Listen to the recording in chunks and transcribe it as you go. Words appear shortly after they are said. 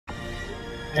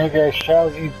Hey guys,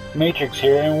 Shazzy Matrix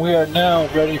here, and we are now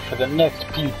ready for the next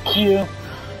PQ.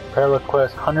 Parallel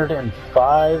Quest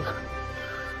 105.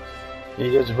 Are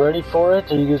you guys ready for it?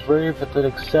 Are you guys ready for the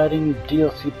exciting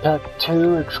DLC Pack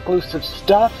 2 exclusive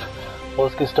stuff? Well,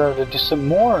 let's get started to do some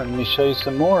more. Let me show you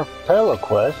some more Parallel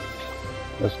Quests.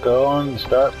 Let's go on and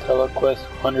start Parallel Quest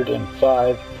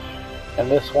 105.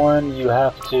 And this one, you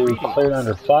have to clear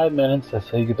under 5 minutes. That's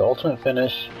how you get the ultimate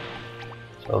finish.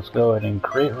 So let's go ahead and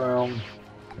create room.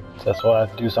 So that's why I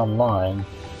have to do this online.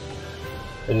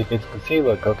 As you guys can see,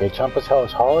 look, okay, Champa's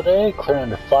Hellish Holiday, clear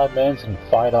under 5 minutes and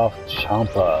fight off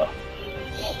Champa.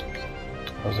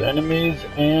 Those are enemies,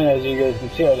 and as you guys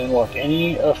can see, I didn't walk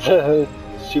any of the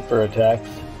super attacks,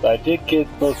 but I did get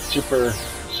both super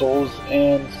souls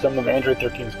and some of Android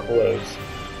 13's clothes.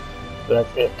 So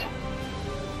that's it.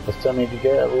 But still need to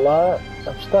get a lot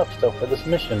of stuff still for this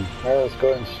mission. Alright, let's go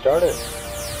ahead and start it.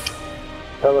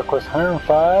 Parallel Quest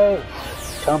 105.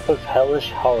 Champa's Hellish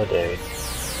Holiday. You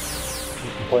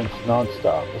can play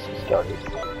non-stop. Let's get started.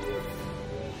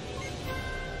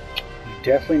 You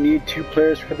definitely need 2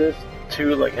 players for this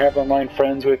to have online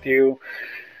friends with you,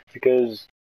 because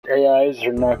AIs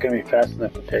are not going to be fast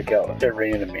enough to take out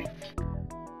every enemy.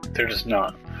 They're just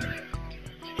not.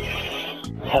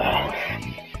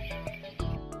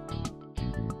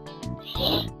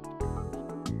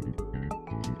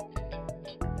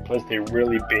 Plus, they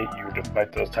really bait you to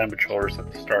fight those time patrollers at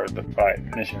the start of the fight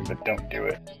missions that don't do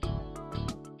it.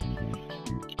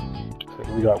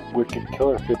 So we got Wicked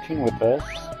Killer 15 with us.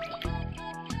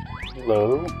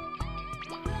 Hello.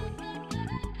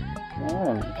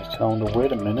 Oh, just tell him to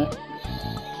wait a minute.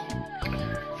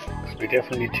 So we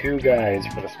definitely need 2 guys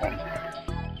for this one.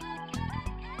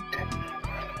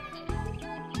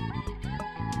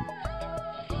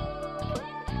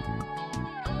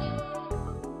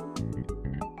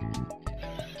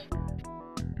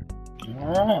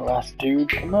 Alright, last dude,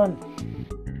 come on.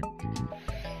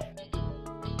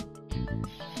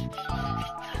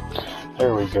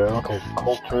 There we go. Okay,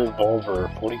 Colt Revolver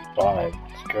 45.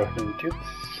 Let's go ahead and do this.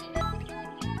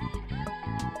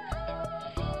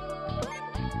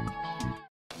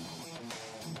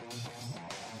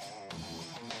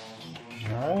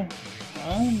 Alright.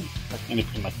 I think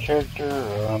it's my character,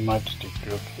 or I might just do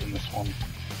Grook in this one.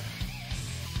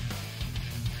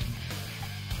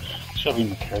 She'll be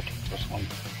my character for this one.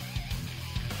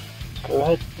 Let's go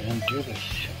ahead and do this.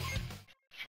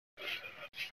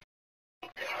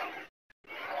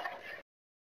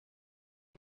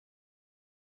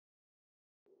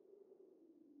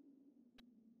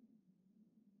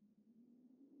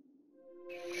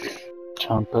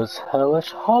 Champa's Hellish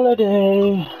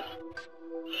Holiday.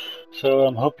 So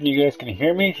I'm hoping you guys can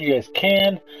hear me. If you guys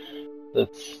can,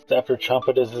 that's after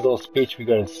Champa does his little speech, we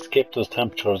gotta skip those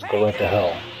time patrols and go right to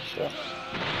hell. So. There's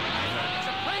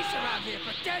a place around here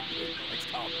for dead people. It's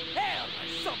called hell or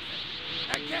something.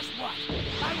 And guess what?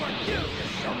 I want you to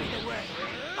show me the way.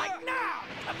 Like now,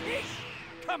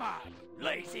 capiche? Come on,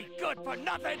 lazy good for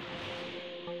nothing.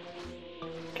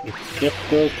 Can you skip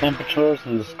those time patrols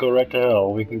and just go right to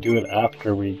hell? We can do it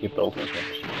after we get the ultimate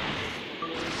finish.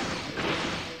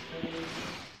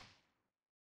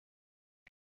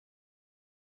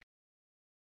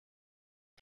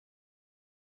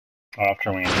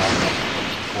 After we have of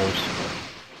course.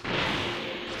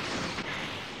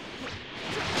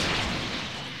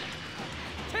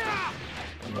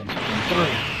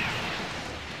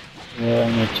 Yeah,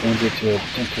 I'm gonna change it to a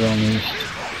tinker unleashed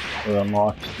or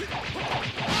unlocked.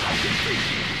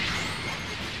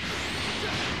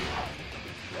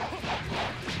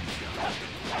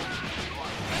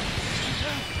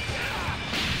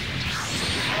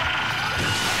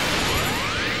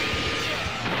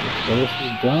 So this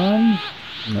is done.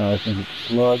 No, I think it's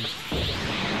Slug.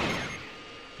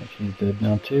 She's dead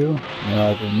now too.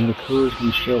 Now the Metacool is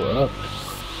going to show up.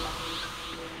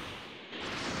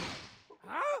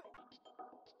 Huh?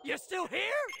 You still here?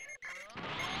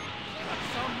 Got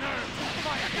some nerve to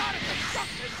defy a god of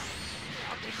destruction.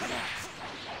 I'll be the next.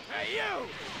 Hey you! You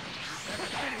better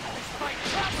finish this fight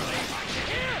properly. You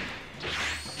hear?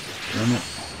 Damn it.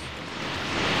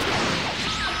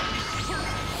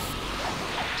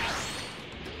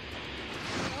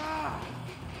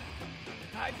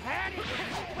 I've had it with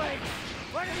this place!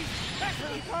 Where do these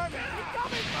pesky vermin keep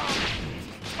coming from?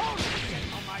 It's totally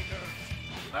getting on my nerves!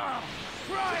 Oh,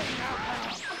 crying out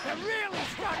loud! They're really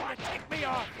starting to tick me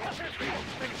off! If we don't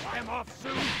finish them off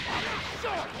soon, I'll be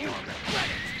sure you'll regret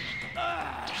it!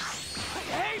 I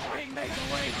hate being made to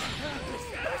wait!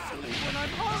 Especially when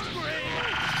I'm hungry!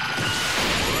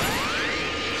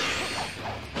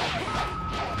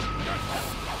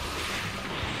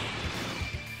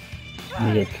 We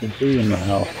got Kid in the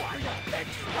house.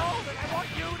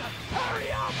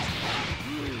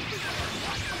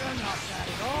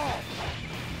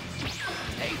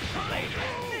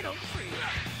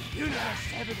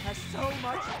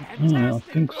 I don't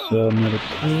think so,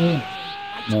 Medicaid.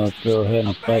 Now let's go ahead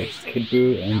and fight Kid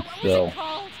and Cell.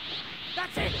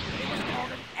 That's it! It was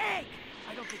called an egg!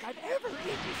 I don't think I've ever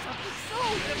eaten something so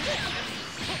delicious!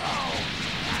 Oh!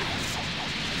 I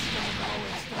still know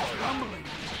it's rumbling.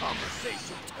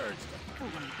 Conversation turns to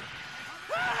food.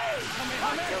 Hey!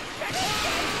 Aren't you getting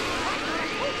it?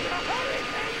 Hurry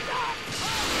things up!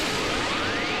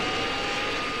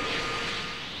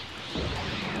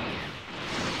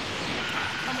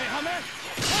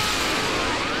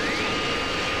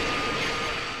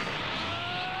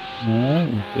 Alright,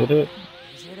 we did it.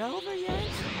 Is it over yet?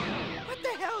 What the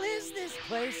hell is this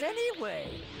place anyway?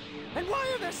 And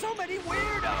why are there so many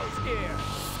weirdos here?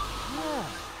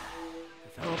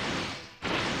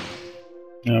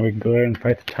 Now we can go ahead and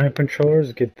fight the time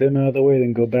controllers, get them out of the way,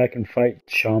 then go back and fight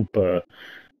Champa.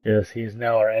 Yes, he's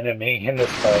now our enemy in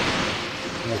this fight.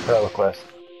 In this parallel quest.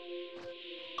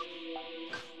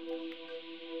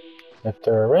 If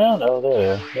they're around, oh, there they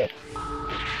are. Yep.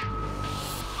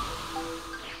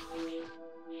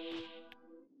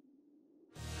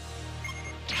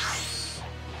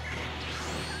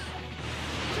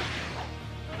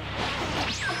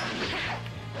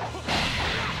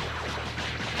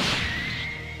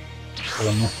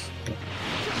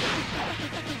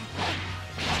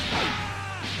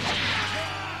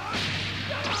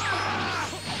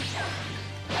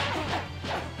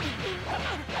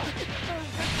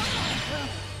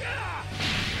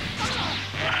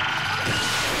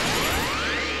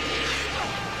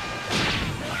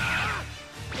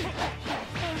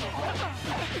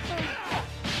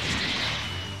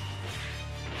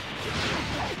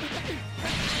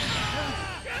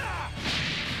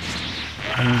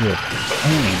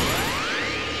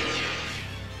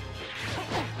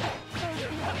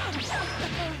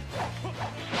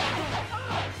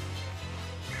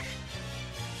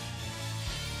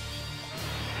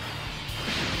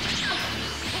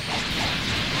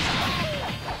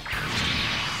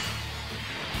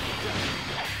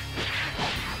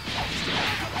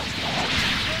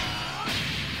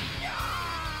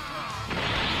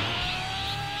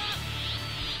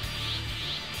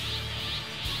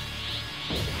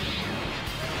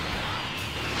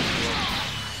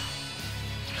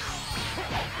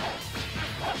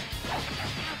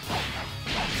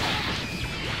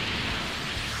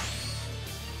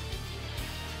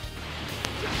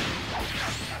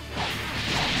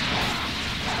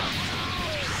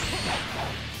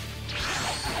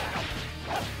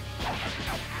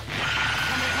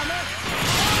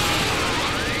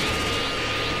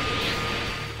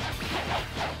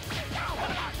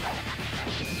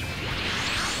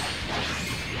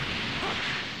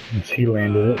 He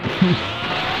landed it.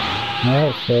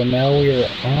 Alright, so now we are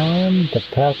on the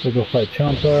path to go fight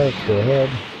Champa. Let's go ahead.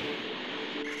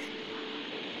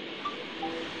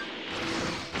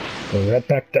 Go right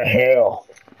back to hell.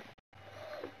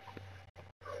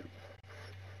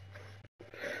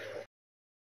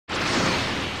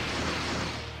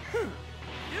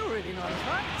 You really know how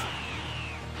to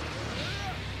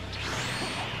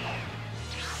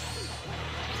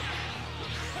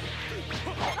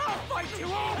I'll fight you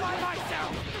all by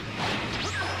myself!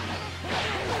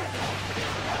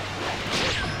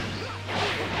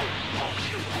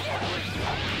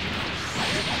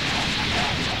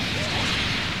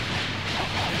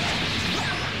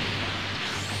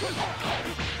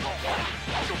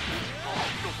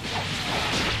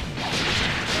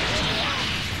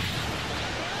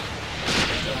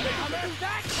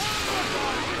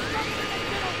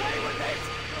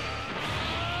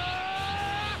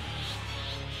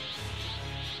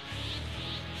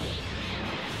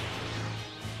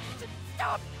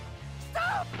 Stop!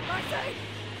 Stop! I say!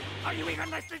 Are you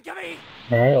even listening to me?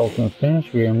 Alright, ultimate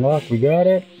finish. We unlocked. We got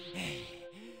it.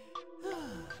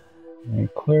 We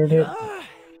cleared it.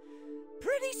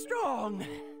 Pretty strong.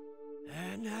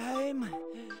 And I'm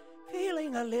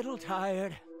feeling a little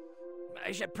tired.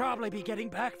 I should probably be getting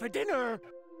back for dinner.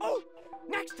 Oh!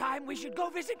 Next time we should go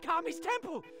visit Kami's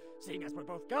temple. Seeing as we're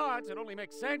both gods, it only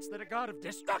makes sense that a god of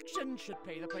destruction should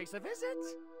pay the place a visit.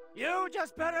 You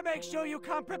just better make sure you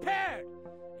come prepared.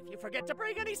 If you forget to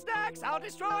bring any snacks, I'll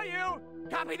destroy you.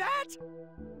 Copy that?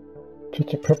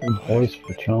 Just a perfect voice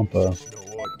for Champa.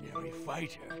 No ordinary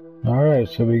fighter. Alright,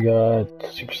 so we got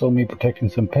Super Soul Meat protecting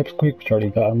some Pipsqueak, which already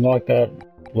got unlocked that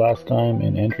last time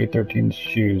in Entry 13's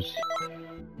shoes.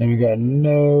 Then we got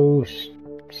no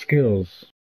skills.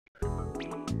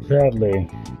 Sadly.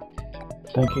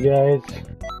 Thank you guys.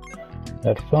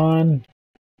 Had fun.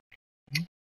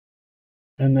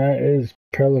 And that is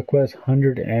Parallel Quest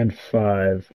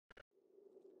 105.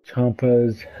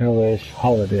 Champa's Hellish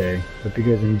Holiday. Hope you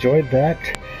guys enjoyed that.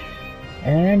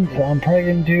 And I'm probably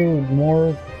going to do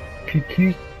more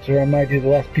PQs, or I might do the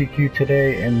last PQ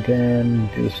today and then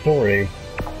do the story.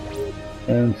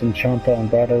 And some Champa and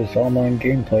Bado's online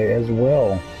gameplay as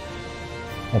well.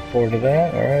 Look forward to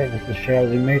that. Alright, this is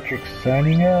Shazzy Matrix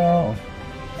signing out.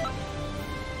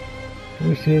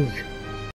 Deuces.